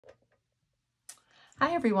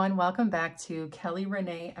Hi everyone, welcome back to Kelly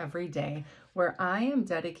Rene Every Day, where I am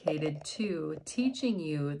dedicated to teaching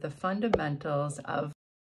you the fundamentals of.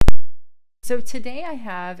 So today I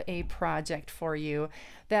have a project for you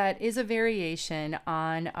that is a variation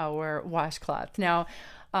on our washcloth. Now,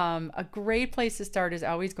 a great place to start is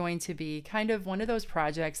always going to be kind of one of those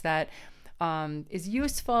projects that is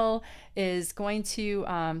useful, is going to,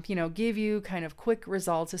 give you kind of quick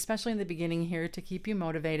results, especially in the beginning here to keep you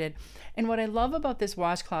motivated. And what I love about this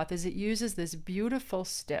washcloth is it uses this beautiful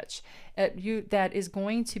stitch that is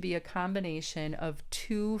going to be a combination of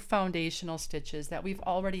two foundational stitches that we've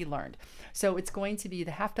already learned. So it's going to be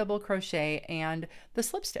the half double crochet and the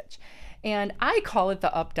slip stitch. And I call it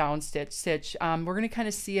the up down stitch. We're going to kind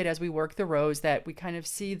of see it as we work the rows, that we kind of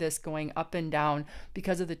see this going up and down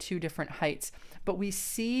because of the two different heights. But we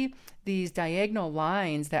see these diagonal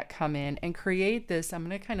lines that come in and create this, I'm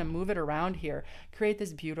going to kind of move it around here, create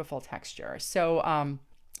this beautiful texture. So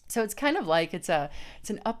it's kind of like it's an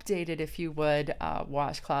updated, if you would,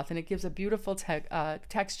 washcloth, and it gives a beautiful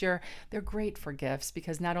texture. They're great for gifts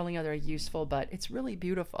because not only are they useful, but it's really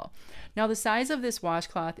beautiful. Now the size of this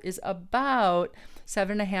washcloth is about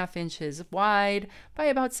 7.5 inches wide by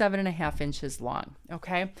about 7.5 inches long.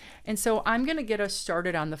 Okay, and so I'm going to get us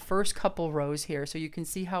started on the first couple rows here so you can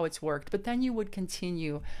see how it's worked, but then you would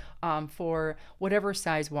continue for whatever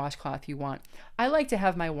size washcloth you want. I like to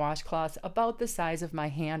have my washcloths about the size of my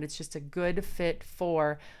hand. It's just a good fit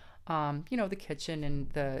for the kitchen and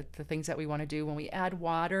the things that we want to do. When we add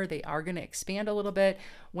water, they are going to expand a little bit.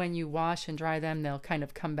 When you wash and dry them, they'll kind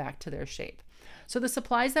of come back to their shape. So the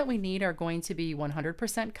supplies that we need are going to be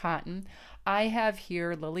 100% cotton. I have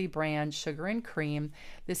here Lily Brand Sugar and Cream.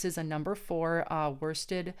 This is a number 4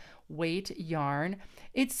 worsted weight yarn.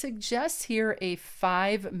 It suggests here a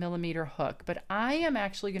 5mm hook, but I am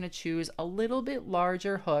actually going to choose a little bit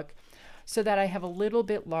larger hook so that I have a little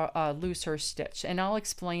bit looser stitch, and I'll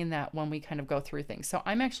explain that when we kind of go through things. So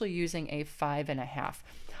I'm actually using a 5.5.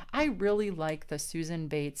 I really like the Susan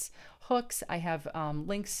Bates hooks. I have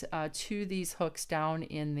links to these hooks down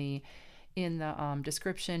in the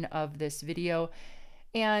description of this video.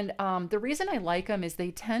 And the reason I like them is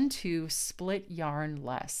they tend to split yarn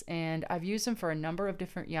less. And I've used them for a number of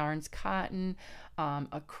different yarns: cotton,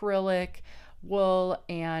 acrylic, wool,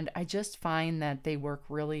 and I just find that they work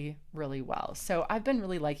really, really well. So I've been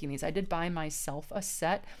really liking these. I did buy myself a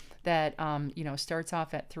set that starts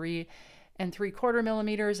off at 3 3/4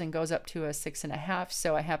 millimeters and goes up to a 6.5.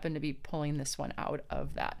 So I happen to be pulling this one out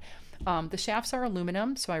of that. The shafts are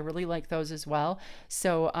aluminum, so I really like those as well.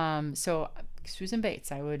 So Susan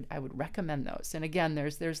Bates, I would recommend those. And again,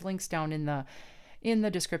 there's links down in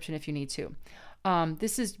the description if you need to.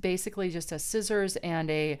 This is basically just a scissors and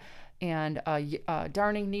a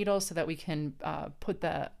darning needle so that we can put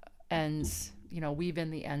the ends, weave in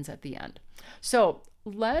the ends at the end. So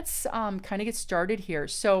let's kind of get started here.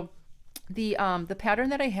 So the pattern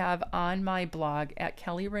that I have on my blog at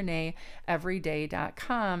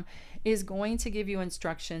kellyreneeveryday.com is going to give you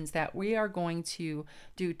instructions that we are going to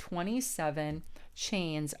do 27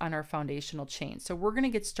 chains on our foundational chain. So we're going to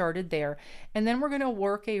get started there, and then we're going to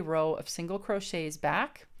work a row of single crochets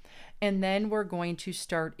back, and then we're going to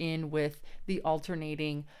start in with the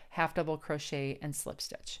alternating half double crochet and slip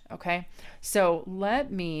stitch. Okay, so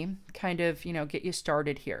let me kind of get you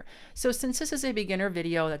started here. So since this is a beginner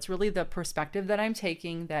video, that's really the perspective that I'm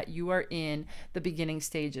taking, that you are in the beginning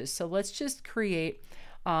stages. So let's just create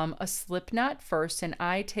a slip knot first, and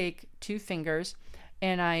I take 2 fingers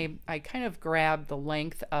and I kind of grab the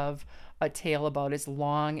length of a tail about as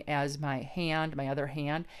long as my other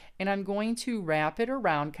hand, and I'm going to wrap it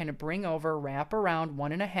around, kind of bring over, wrap around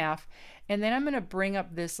 1.5, and then I'm going to bring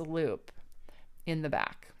up this loop in the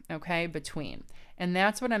back, okay, between, and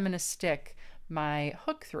that's what I'm going to stick my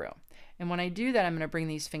hook through. And when I do that, I'm going to bring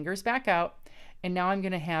these fingers back out, and now I'm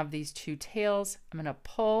going to have these 2 tails. I'm going to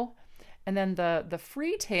pull, and then the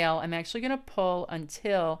free tail, I'm actually going to pull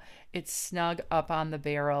until it's snug up on the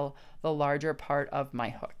barrel, the larger part of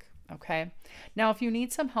my hook. Okay, now if you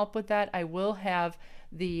need some help with that, I will have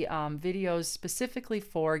the videos specifically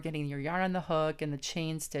for getting your yarn on the hook and the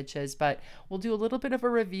chain stitches, but we'll do a little bit of a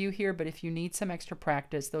review here. But if you need some extra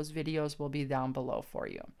practice, those videos will be down below for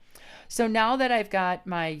you. So now that I've got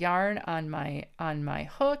my yarn on my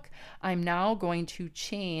hook, I'm now going to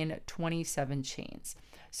chain 27 chains.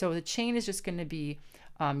 So the chain is just going to be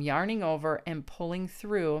yarning over and pulling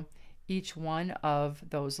through each one of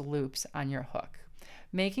those loops on your hook,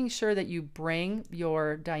 making sure that you bring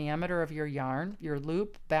your diameter of your yarn, your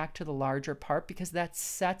loop, back to the larger part, because that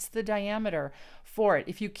sets the diameter for it.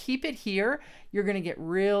 If you keep it here, you're going to get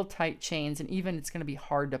real tight chains, and even it's going to be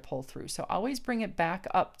hard to pull through. So always bring it back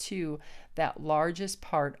up to that largest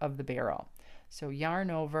part of the barrel. So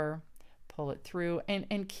yarn over, pull it through,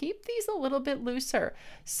 and keep these a little bit looser.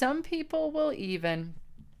 Some people will even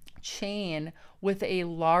chain with a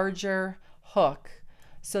larger hook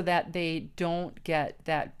so that they don't get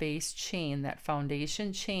that base chain, that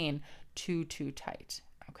foundation chain, too tight.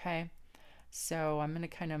 Okay, so I'm going to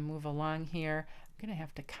kind of move along here. I'm going to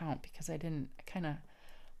have to count because I kind of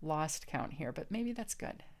lost count here, but maybe that's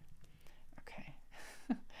good. Okay,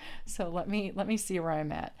 so let me see where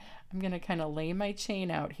I'm at. I'm going to kind of lay my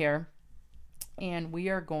chain out here, and we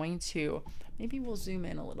are going to, maybe we'll zoom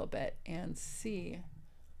in a little bit and see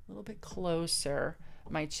a little bit closer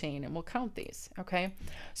my chain, and we'll count these. Okay,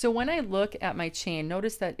 so when I look at my chain,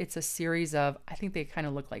 notice that it's a series of, I think they kind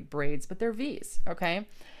of look like braids, but they're V's. Okay,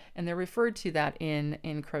 and they're referred to that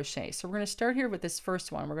in crochet. So we're going to start here with this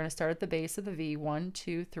first one. We're going to start at the base of the V. 1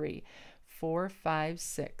 2 3 4 5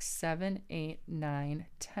 6 7 8 9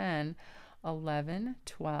 10 11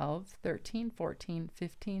 12 13 14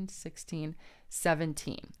 15 16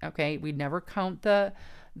 17. Okay, we never count the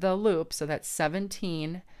loop, so that's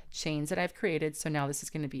 17 chains that I've created. So now this is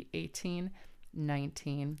going to be 18,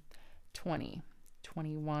 19, 20,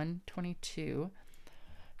 21, 22,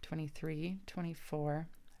 23, 24,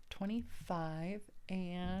 25,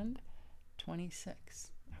 and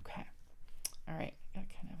 26. Okay. All right. Got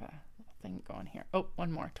kind of a little thing going here. Oh,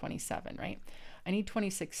 one more, 27, right? I need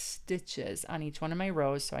 26 stitches on each one of my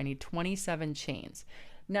rows, so I need 27 chains.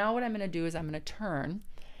 Now what I'm going to do is I'm going to turn,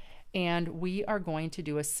 and we are going to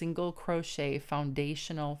do a single crochet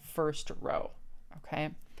foundational first row.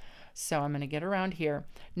 Okay, so I'm going to get around here.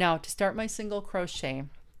 Now to start my single crochet,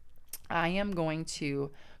 I am going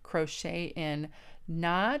to crochet in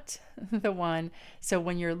not the one, so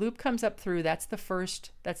when your loop comes up through, that's the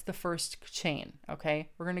first chain. Okay,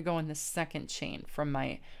 we're going to go in the second chain from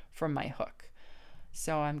my hook.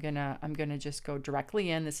 So I'm gonna just go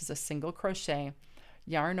directly in. This is a single crochet,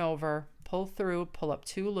 yarn over, pull through, pull up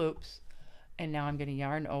 2 loops, and now I'm going to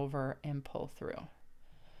yarn over and pull through.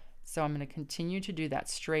 So I'm going to continue to do that.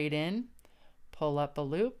 Straight in, pull up a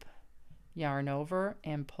loop, yarn over,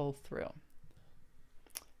 and pull through.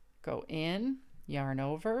 Go in, yarn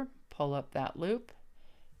over, pull up that loop,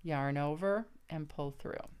 yarn over, and pull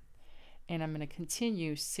through. And I'm going to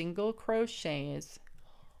continue single crochets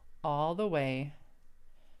all the way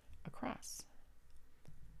across.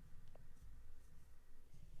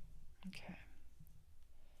 Okay.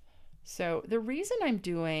 So the reason I'm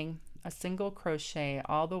doing a single crochet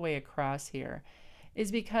all the way across here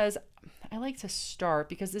is because I like to start,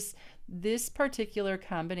 because this particular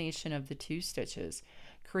combination of the 2 stitches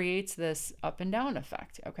creates this up and down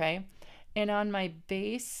effect. Okay, and on my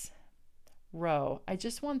base row, I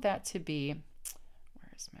just want that to be,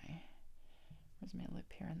 where's my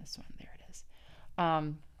lip here on this one? There it is.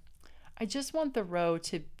 I just want the row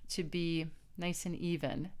to be nice and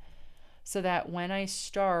even, so that when I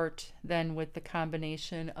start then with the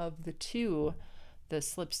combination of the 2, the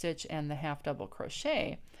slip stitch and the half double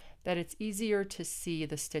crochet, that it's easier to see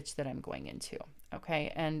the stitch that I'm going into.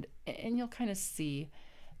 Okay, and you'll kind of see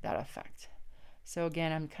that effect. So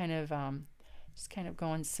again, I'm kind of just kind of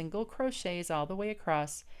going single crochets all the way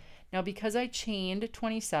across. Now because I chained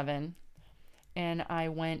 27 and I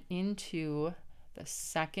went into the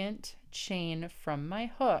second chain from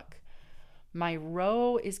my hook, my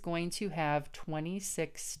row is going to have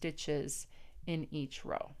 26 stitches in each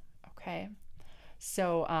row. Okay,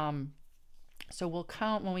 so so we'll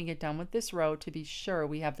count when we get done with this row to be sure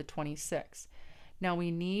we have the 26. Now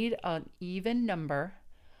we need an even number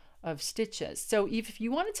of stitches. So if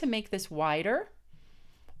you wanted to make this wider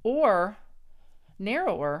or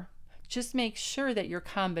narrower, just make sure that your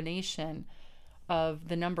combination of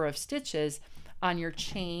the number of stitches on your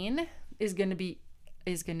chain is going to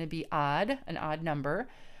be odd, an odd number,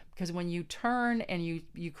 because when you turn and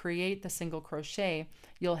you create the single crochet,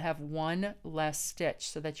 you'll have 1 less stitch,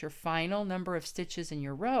 so that your final number of stitches in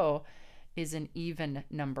your row is an even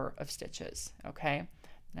number of stitches. Okay,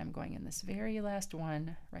 and I'm going in this very last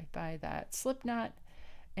one right by that slip knot,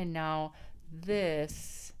 and now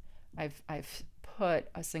this I've put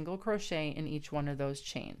a single crochet in each one of those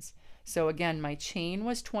chains. So again, my chain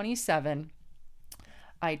was 27.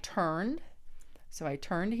 I turned, so I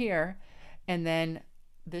turned here, and then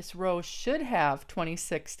this row should have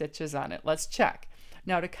 26 stitches on it. Let's check.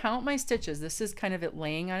 Now to count my stitches, this is kind of it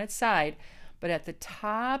laying on its side, but at the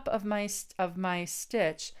top of my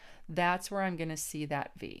stitch, that's where I'm going to see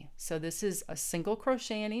that V. So this is a single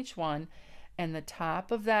crochet in each one, and the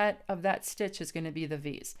top of that stitch is going to be the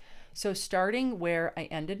V's. So starting where I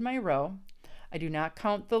ended my row, I do not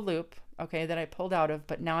count the loop, okay, that I pulled out of,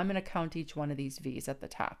 but now I'm going to count each one of these V's at the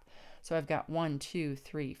top. So I've got 1, 2,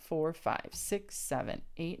 3, 4, 5, 6, 7,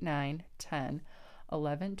 8, 9, 10,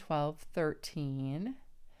 11, 12, 13,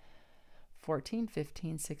 14,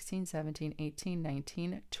 15, 16, 17, 18,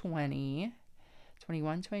 19, 20,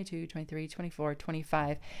 21, 22, 23, 24,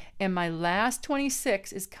 25. And my last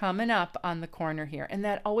 26 is coming up on the corner here. And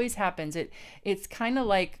that always happens. It's kind of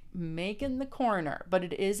like making the corner, but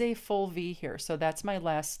it is a full V here. So that's my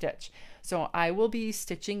last stitch. So I will be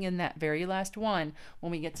stitching in that very last one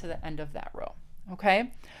when we get to the end of that row.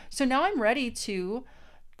 Okay. So now I'm ready to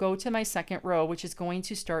go to my second row, which is going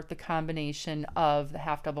to start the combination of the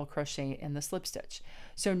half double crochet and the slip stitch.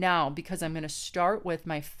 So now, because I'm going to start with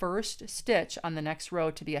my first stitch on the next row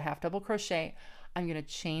to be a half double crochet, I'm going to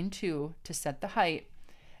chain 2 to set the height,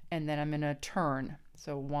 and then I'm going to turn.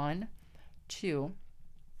 So 1, 2,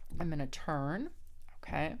 I'm going to turn,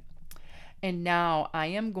 okay? And now I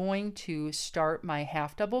am going to start my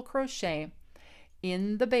half double crochet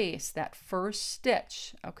in the base, that first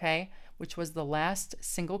stitch, okay, which was the last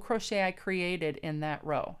single crochet I created in that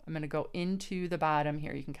row. I'm going to go into the bottom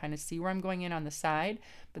here. You can kind of see where I'm going in on the side,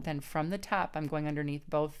 but then from the top, I'm going underneath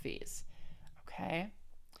both V's. Okay,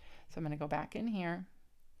 so I'm going to go back in here.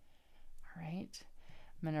 All right,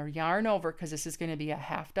 I'm going to yarn over because this is going to be a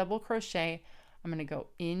half double crochet. I'm going to go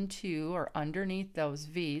into or underneath those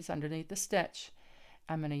V's, underneath the stitch.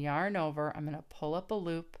 I'm going to yarn over. I'm going to pull up a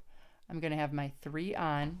loop. I'm going to have my 3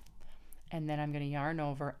 on, and then I'm going to yarn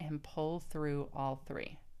over and pull through all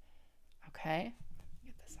 3. Okay,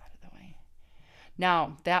 get this out of the way.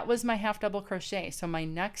 Now that was my half double crochet. So my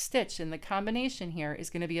next stitch in the combination here is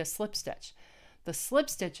going to be a slip stitch. The slip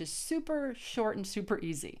stitch is super short and super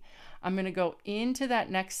easy. I'm going to go into that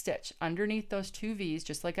next stitch underneath those 2 V's,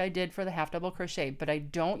 just like I did for the half double crochet, but I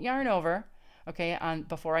don't yarn over, okay,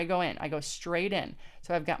 before I go in. I go straight in.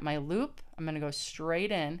 So I've got my loop. I'm going to go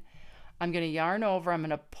straight in. I'm going to yarn over, I'm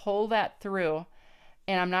going to pull that through,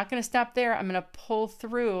 and I'm not going to stop there. I'm going to pull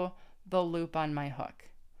through the loop on my hook.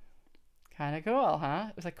 Kind of cool, huh?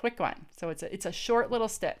 It was a quick one. So it's a short little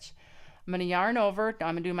stitch. I'm going to yarn over, now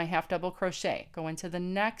I'm going to do my half double crochet. Go into the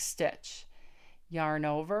next stitch, yarn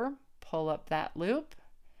over, pull up that loop,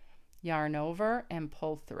 yarn over, and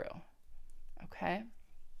pull through. Okay?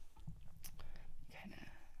 Kind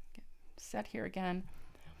of get set here again.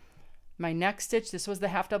 My next stitch, this was the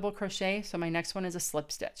half double crochet, so my next one is a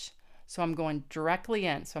slip stitch. So I'm going directly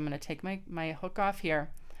in. So I'm going to take my hook off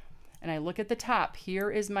here, and I look at the top.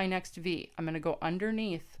 Here is my next V. I'm going to go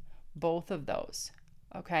underneath both of those.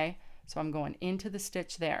 Okay, so I'm going into the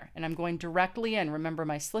stitch there, and I'm going directly in. Remember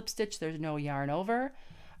my slip stitch, there's no yarn over.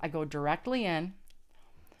 I go directly in.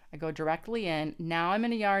 I go directly in. Now I'm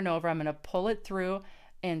going to yarn over. I'm going to pull it through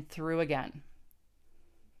and through again.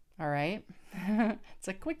 All right, it's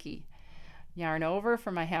a quickie. Yarn over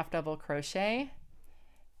for my half double crochet,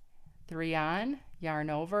 3 on, yarn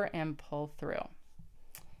over, and pull through.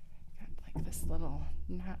 Got like this little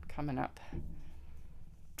knot coming up.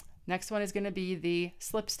 Next one is going to be the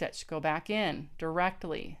slip stitch. Go back in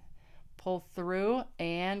directly, pull through,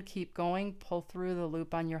 and keep going. Pull through the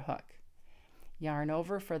loop on your hook. Yarn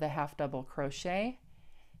over for the half double crochet,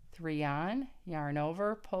 3 on, yarn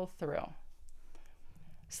over, pull through.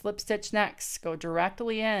 Slip stitch next. Go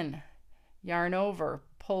directly in, yarn over,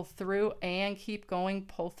 pull through, and keep going.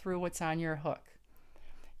 Pull through what's on your hook.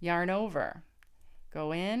 Yarn over,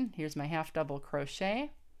 go in. Here's my half double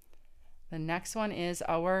crochet. The next one is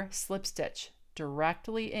our slip stitch.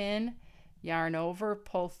 Directly in, yarn over,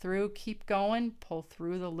 pull through, keep going, pull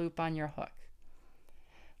through the loop on your hook.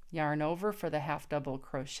 Yarn over for the half double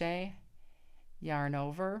crochet, yarn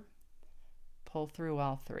over, pull through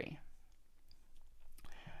all 3.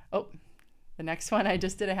 Oh, the next one I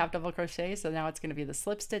just did a half double crochet, so now it's going to be the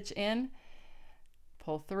slip stitch in,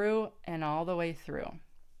 pull through, and all the way through.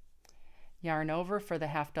 Yarn over for the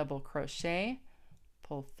half double crochet,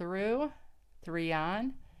 pull through, 3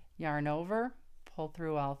 on, yarn over, pull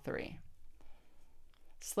through all 3.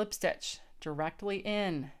 Slip stitch, directly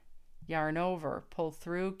in, yarn over, pull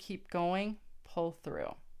through, keep going, pull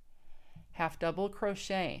through. Half double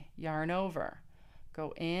crochet, yarn over,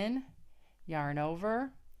 go in, yarn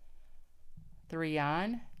over, 3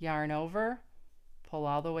 on, yarn over, pull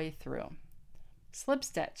all the way through. Slip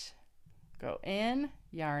stitch, go in,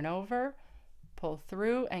 yarn over, pull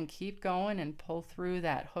through, and keep going and pull through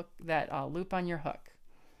that hook, that loop on your hook.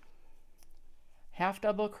 Half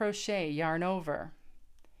double crochet, yarn over,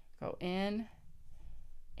 go in,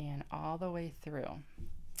 and all the way through.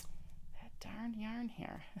 That darn yarn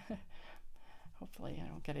here. Hopefully I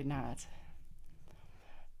don't get a knot.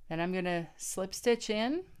 Then I'm going to slip stitch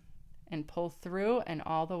in and pull through and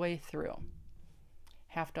all the way through.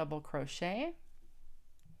 Half double crochet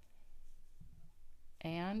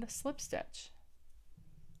and slip stitch.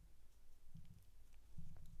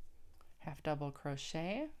 Half double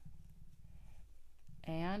crochet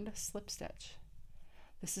and slip stitch.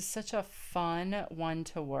 This is such a fun one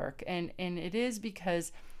to work, and it is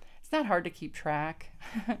because it's not hard to keep track.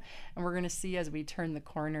 And we're going to see as we turn the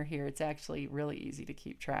corner here, it's actually really easy to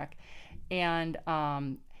keep track. And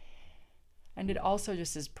it also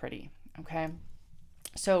just is pretty, okay?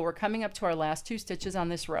 So we're coming up to our last 2 stitches on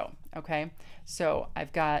this row, okay? So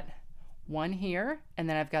I've got one here, and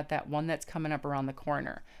then I've got that one that's coming up around the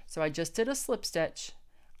corner. So I just did a slip stitch.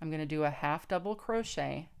 I'm going to do a half double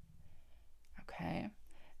crochet, okay?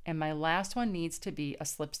 And my last one needs to be a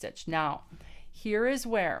slip stitch. Now, here is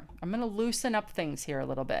where I'm going to loosen up things here a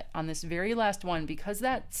little bit on this very last one, because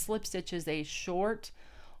that slip stitch is a short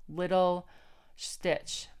little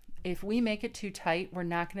stitch. If we make it too tight, we're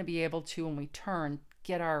not going to be able to, when we turn,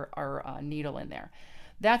 get our needle in there.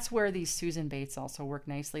 That's where these Susan Bates also work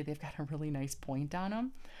nicely. They've got a really nice point on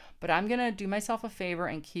them. But I'm going to do myself a favor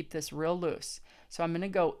and keep this real loose. So I'm going to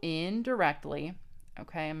go in directly.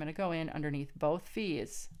 Okay, I'm going to go in underneath both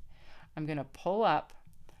V's. I'm going to pull up,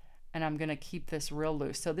 and I'm going to keep this real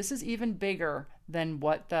loose. So this is even bigger than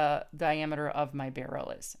what the diameter of my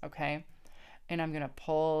barrel is, okay? And I'm going to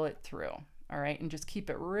pull it through, all right? And just keep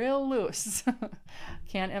it real loose.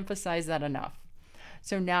 Can't emphasize that enough.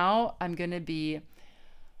 So now I'm going to be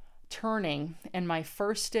turning, and my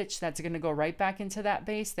first stitch that's going to go right back into that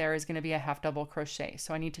base there is going to be a half double crochet.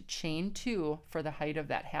 So I need to chain 2 for the height of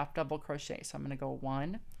that half double crochet. So I'm going to go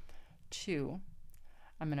 1, 2,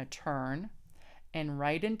 I'm going to turn and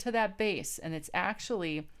right into that base, and it's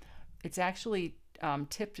actually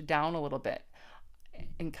tipped down a little bit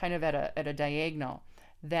and kind of at a diagonal.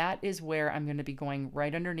 That is where I'm going to be going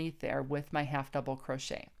right underneath there with my half double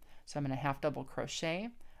crochet. So I'm going to half double crochet,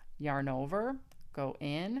 yarn over, go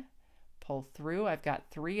in, pull through. I've got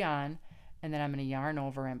 3 on, and then I'm going to yarn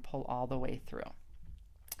over and pull all the way through.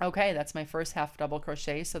 Okay, that's my first half double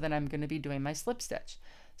crochet. So then I'm going to be doing my slip stitch.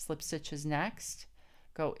 Slip stitch is next.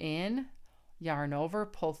 Go in, yarn over,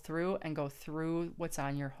 pull through, and go through what's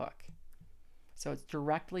on your hook. So it's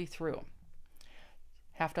directly through.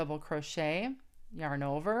 Half double crochet, yarn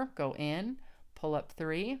over, go in, pull up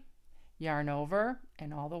 3, yarn over,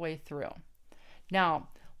 and all the way through. Now,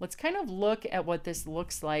 let's kind of look at what this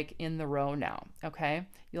looks like in the row now, okay?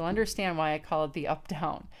 You'll understand why I call it the up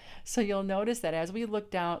down. So you'll notice that as we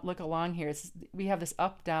look along here, we have this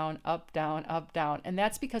up down, up down, up down, and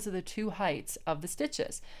that's because of the 2 heights of the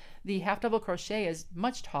stitches. The half double crochet is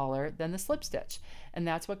much taller than the slip stitch, and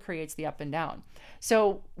that's what creates the up and down.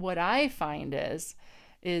 So what I find is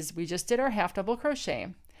we just did our half double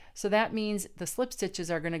crochet. So that means the slip stitches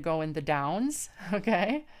are going to go in the downs,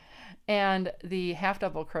 okay? And the half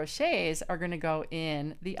double crochets are going to go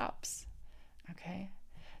in the ups, okay?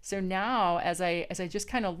 So now as I just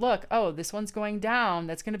kind of look, oh, this one's going down,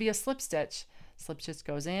 that's going to be a slip stitch. Slip stitch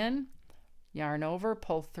goes in, yarn over,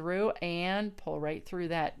 pull through, and pull right through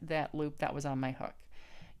that loop that was on my hook.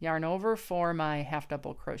 Yarn over for my half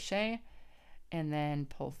double crochet, and then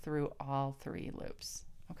pull through all 3 loops,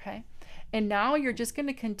 okay? And now you're just going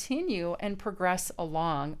to continue and progress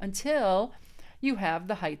along until you have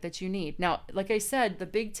the height that you need. Now, like I said, the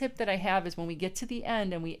big tip that I have is when we get to the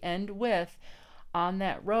end and we end with, on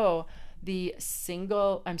that row, the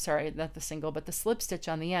single, I'm sorry, not the single, but the slip stitch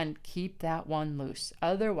on the end, keep that one loose.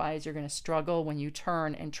 Otherwise, you're going to struggle when you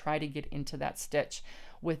turn and try to get into that stitch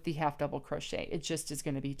with the half double crochet. It just is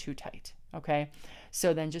going to be too tight, okay?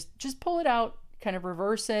 So then just pull it out, kind of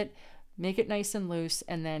reverse it, make it nice and loose,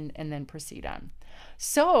 and then proceed on.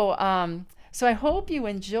 So I hope you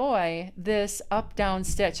enjoy this up down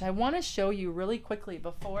stitch. I want to show you really quickly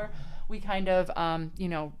before we kind of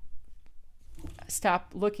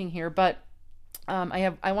stop looking here, but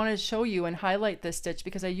I want to show you and highlight this stitch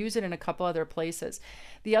because I use it in a couple other places.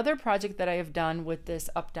 The other project that I have done with this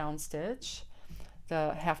up down stitch,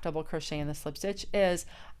 the half double crochet and the slip stitch, is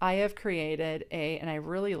I have created and I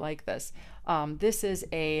really like this. This is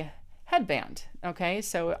a headband, okay?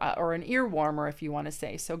 So, or an ear warmer if you want to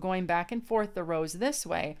say. So going back and forth the rows this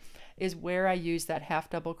way is where I use that half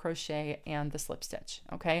double crochet and the slip stitch,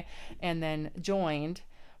 okay? And then joined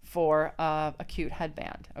for a cute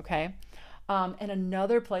headband, okay? And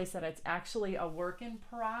another place that it's actually a work in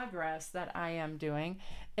progress that I am doing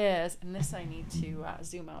is, and this I need to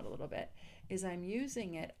zoom out a little bit, is I'm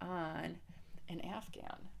using it on an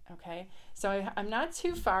Afghan, okay? So I'm not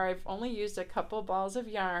too far. I've only used a couple balls of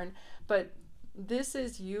yarn, but this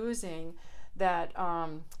is using that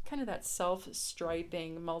kind of that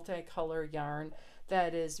self-striping multicolor yarn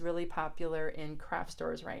that is really popular in craft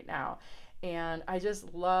stores right now. And I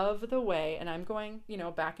just love the way, and I'm going, you know,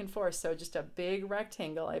 back and forth. So just a big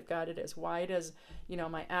rectangle. I've got it as wide as, you know,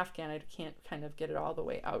 my Afghan. I can't kind of get it all the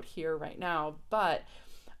way out here right now, but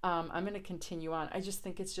I'm going to continue on. I just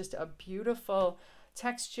think it's just a beautiful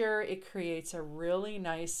texture. It creates a really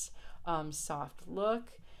nice soft look.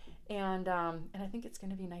 And I think it's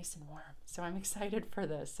going to be nice and warm. So I'm excited for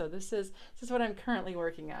this. So this is what I'm currently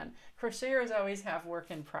working on. Crocheters always have work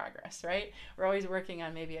in progress, right? We're always working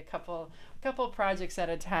on maybe a couple projects at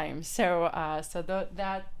a time. So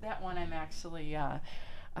that one I'm actually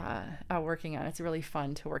working on. It's really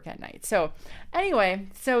fun to work at night. So anyway,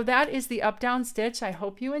 so that is the up down stitch. I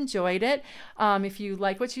hope you enjoyed it. If you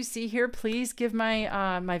like what you see here, please give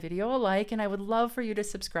my my video a like, and I would love for you to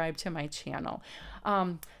subscribe to my channel.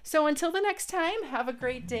 So until the next time, have a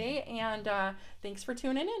great day, and thanks for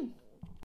tuning in.